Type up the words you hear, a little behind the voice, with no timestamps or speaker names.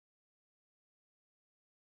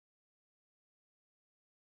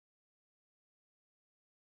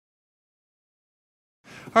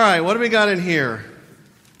All right, what do we got in here?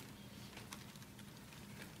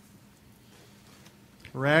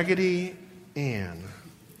 Raggedy Ann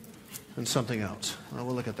and something else. Well,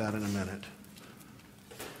 we'll look at that in a minute.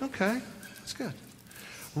 Okay, that's good.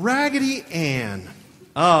 Raggedy Ann.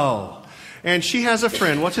 Oh, and she has a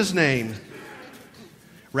friend. What's his name?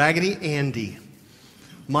 Raggedy Andy.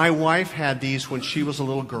 My wife had these when she was a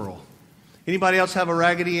little girl. Anybody else have a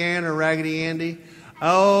Raggedy Ann or Raggedy Andy?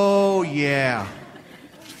 Oh, yeah.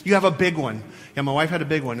 You have a big one. Yeah, my wife had a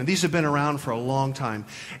big one, and these have been around for a long time.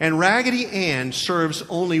 And Raggedy Ann serves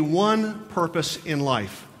only one purpose in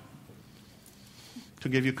life: to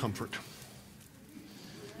give you comfort,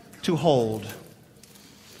 to hold.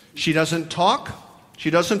 She doesn't talk. She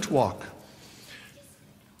doesn't walk.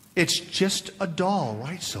 It's just a doll,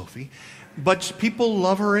 right, Sophie? But people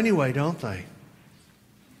love her anyway, don't they?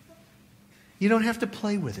 You don't have to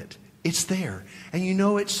play with it. It's there. And you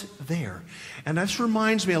know it's there. And this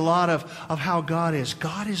reminds me a lot of how God is.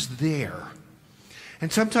 God is there.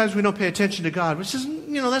 And sometimes we don't pay attention to God, which is,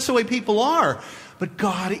 that's the way people are. But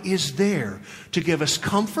God is there to give us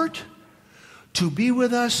comfort, to be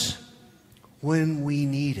with us when we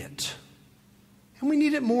need it. And we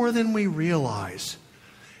need it more than we realize.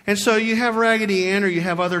 And so you have Raggedy Ann, or you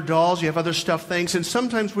have other dolls, you have other stuffed things, and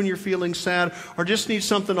sometimes when you're feeling sad or just need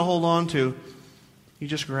something to hold on to, you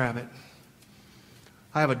just grab it.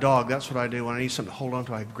 I have a dog. That's what I do. When I need something to hold on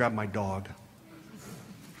to, I grab my dog.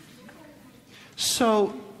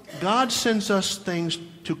 So God sends us things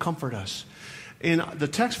to comfort us. In the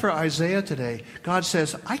text for Isaiah today, God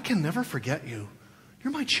says, I can never forget you.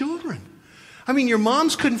 You're my children. I mean, your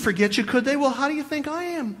moms couldn't forget you, could they? Well, how do you think I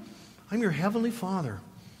am? I'm your heavenly Father.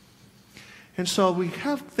 And so we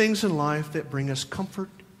have things in life that bring us comfort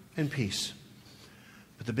and peace.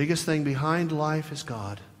 But the biggest thing behind life is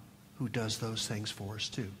God, who does those things for us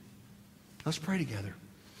too. Let's pray together.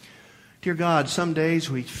 Dear God, some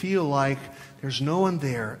days we feel like there's no one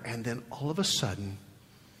there, and then all of a sudden,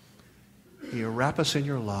 you wrap us in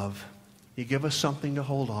your love. You give us something to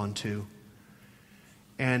hold on to,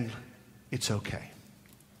 and it's okay.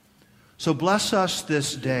 So bless us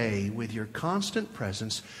this day with your constant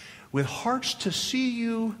presence, with hearts to see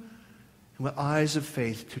you, and with eyes of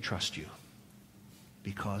faith to trust you,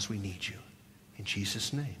 because we need you. In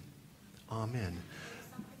Jesus' name, amen.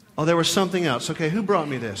 Oh, there was something else. Okay, who brought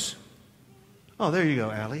me this? Oh, there you go,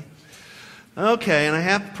 Allie. Okay, and I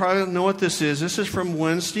have to probably know what this is. This is from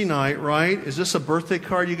Wednesday night, right? Is this a birthday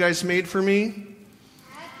card you guys made for me?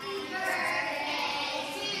 Happy birthday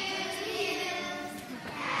to you.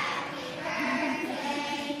 Happy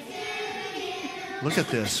birthday to you. Look at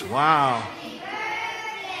this. Wow. Happy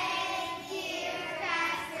birthday, dear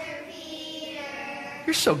Pastor Peter.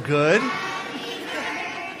 You're so good. Happy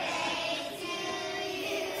birthday to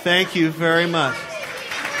you. Thank you very much.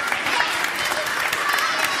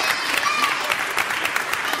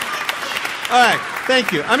 All right,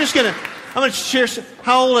 thank you. I'm going to share.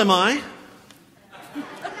 How old am I?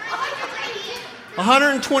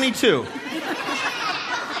 122.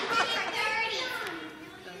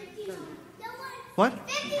 What?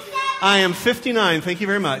 57. I am 59. Thank you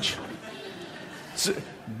very much. It's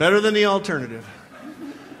better than the alternative.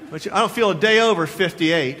 But I don't feel a day over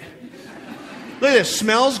 58. Look at this.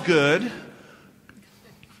 Smells good.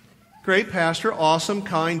 Great pastor. Awesome.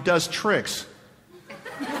 Kind. Does tricks.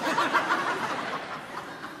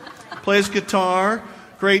 Plays guitar.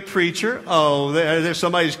 Great preacher. Oh, there's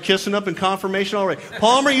somebody's kissing up in confirmation already.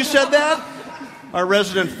 Palmer, you said that? Our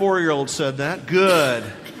resident 4-year-old said that. Good.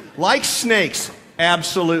 Likes snakes.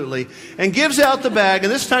 Absolutely. And gives out the bag.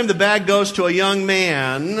 And this time the bag goes to a young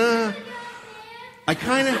man. I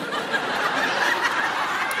kind of...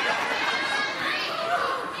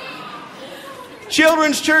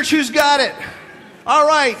 Children's Church, who's got it? All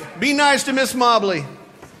right. Be nice to Miss Mobley.